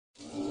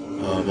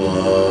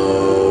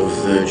Above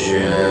the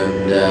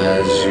gemmed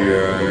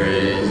azure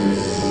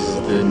is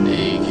the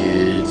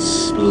naked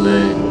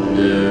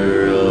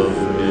splendor of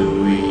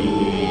new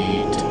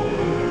wheat.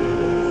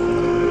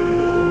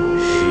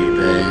 She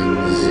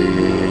bends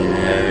in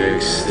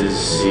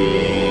ecstasy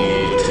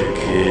to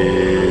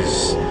kiss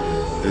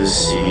the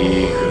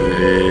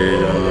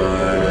secret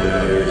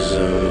ardors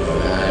of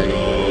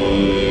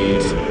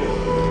Hadid.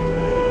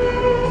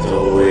 The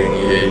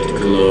winged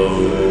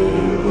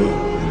globe,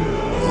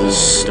 the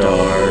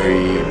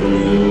starry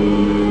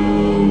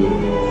blue,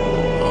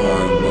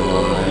 are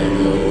mine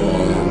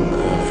along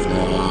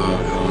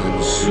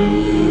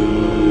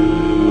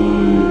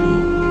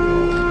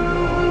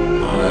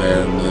Enoch144. I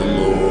am the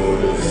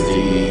Lord of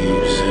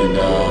Thebes, and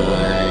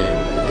I,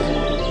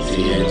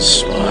 the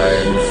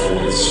inspired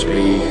fourth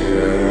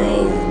speaker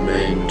of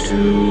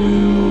Mentu.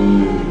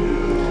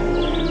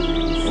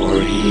 For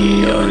he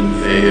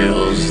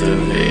unveils the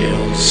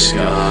veiled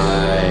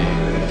sky,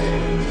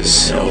 the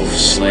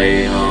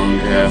self-slain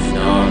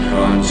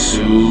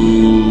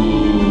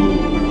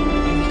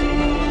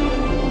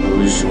Enoch144,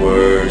 whose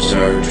words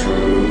are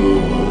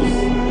truth.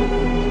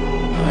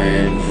 I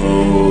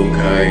invoke,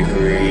 I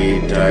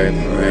greet thy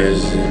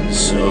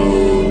presence, O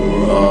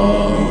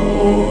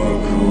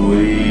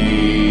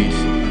Kuwait.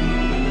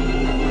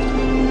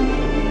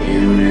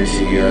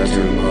 Unity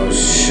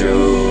uttermost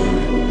showed,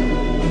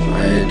 I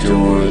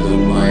adore the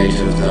might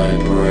of thy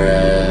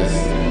breath.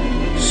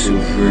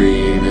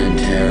 Supreme and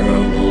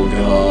terrible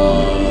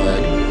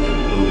God,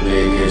 who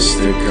makest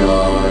the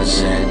gods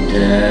and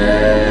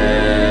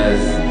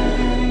death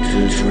to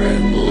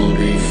tremble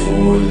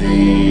before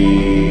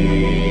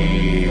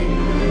thee.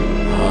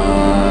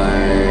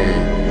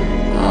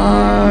 I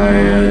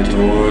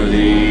adore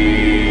thee.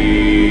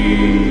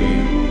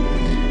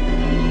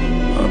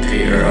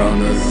 Appear on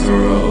the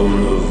throne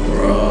of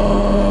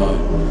Ra,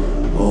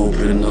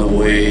 open the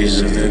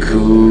ways of the Ku,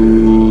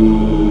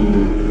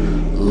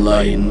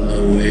 lighten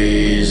the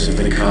ways of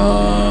the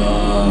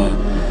Ka,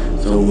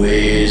 the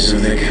ways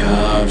of the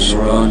calves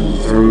run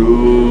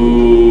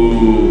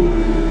through,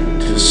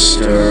 to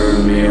stir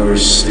me or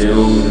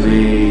still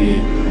me.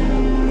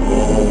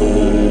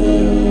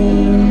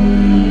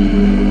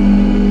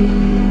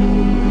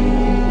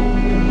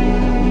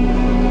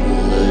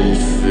 Let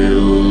it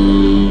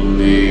fill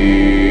me.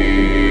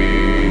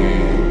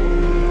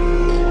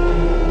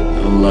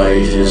 The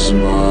light is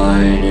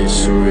mine,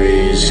 its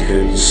rays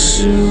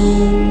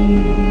consume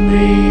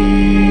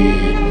me.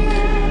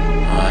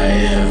 I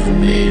have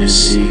made a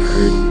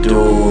secret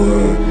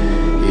door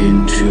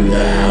into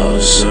the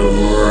house of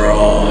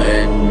Ra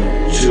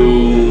and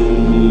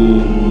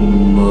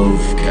tomb of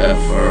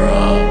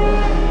Kephara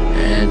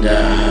and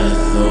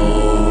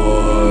Hathor.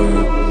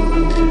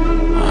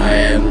 I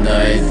am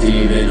thy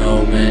Theban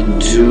omen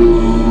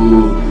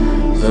too,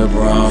 the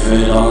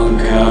prophet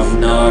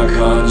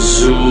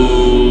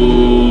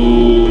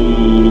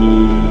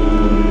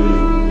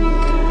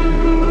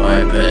Enoch144. By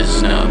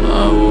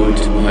Beznamaut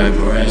my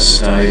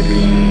breast I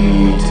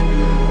beat,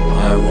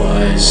 by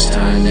wise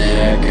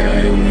Tanek I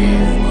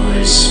weave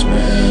my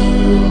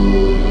spell.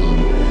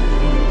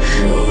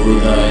 Show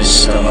thy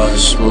star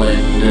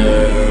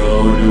splendor, O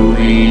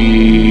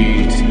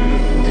Nuit,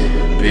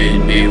 bid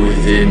me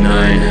within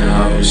thine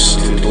house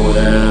to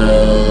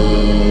dwell.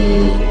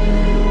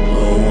 O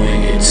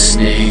winged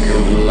snake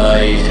of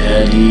light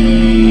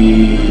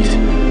Hadid,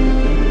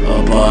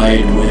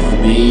 abide with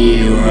me,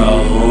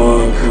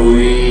 Rahor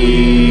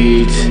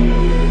Kuwait.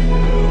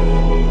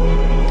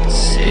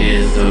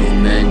 Saith of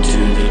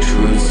Mentu the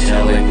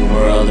truth-telling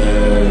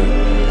brother,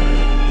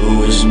 who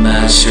was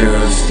master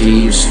of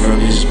Thebes from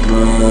his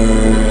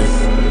birth.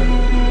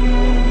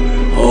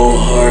 O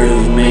heart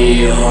of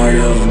me, heart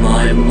of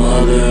my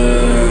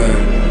mother,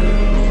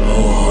 O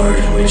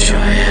heart which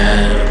I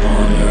had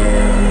upon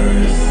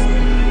earth,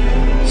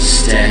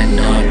 stand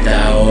not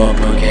thou up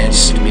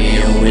against me a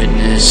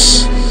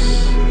witness.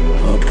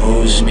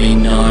 Oppose me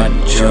not,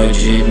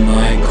 judge in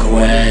my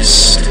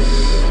quest.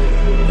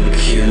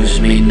 Accuse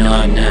me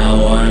not now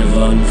of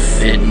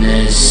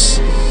unfitness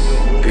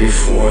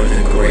before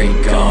the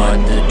great God,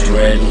 the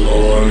dread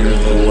Lord of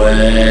the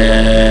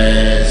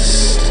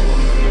West.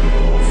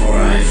 For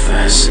I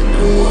fasten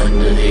the one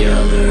to the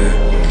other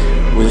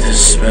with a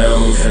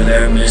spell for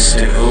their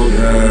mystical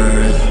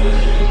girth,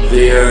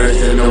 the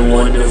earth and the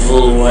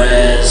wonderful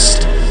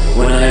West,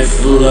 when I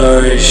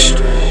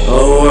flourished,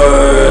 O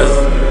earth,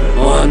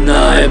 on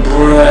thy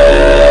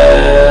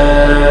breath.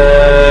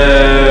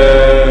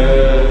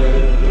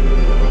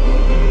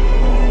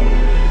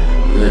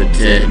 The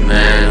dead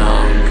man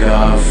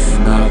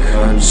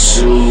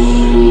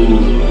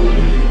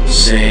Enoch144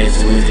 saith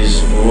with his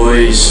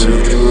voice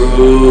of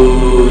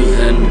truth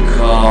and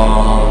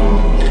calm,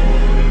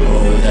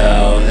 O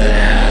thou that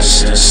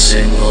hast a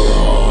single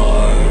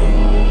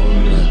arm,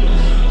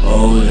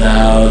 O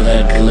thou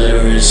that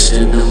glitterest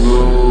in the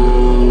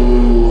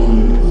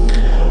moon,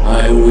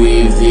 I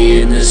weave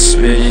thee in the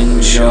spinning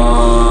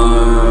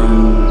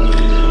charm,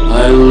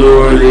 I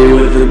lure thee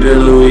with the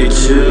billowy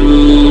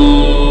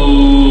tune.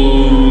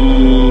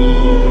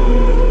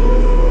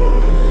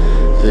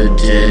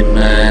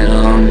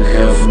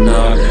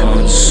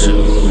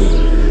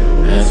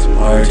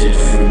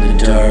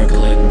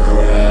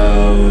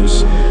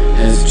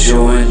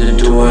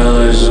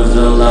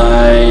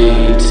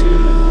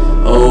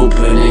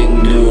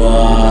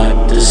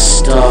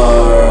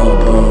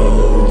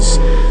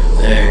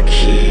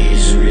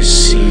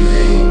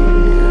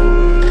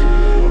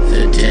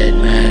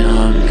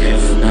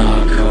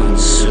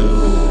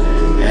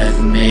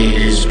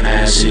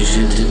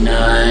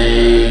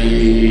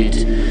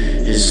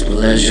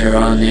 pleasure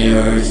on the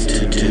earth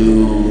to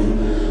do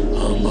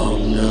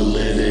among the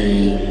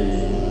living.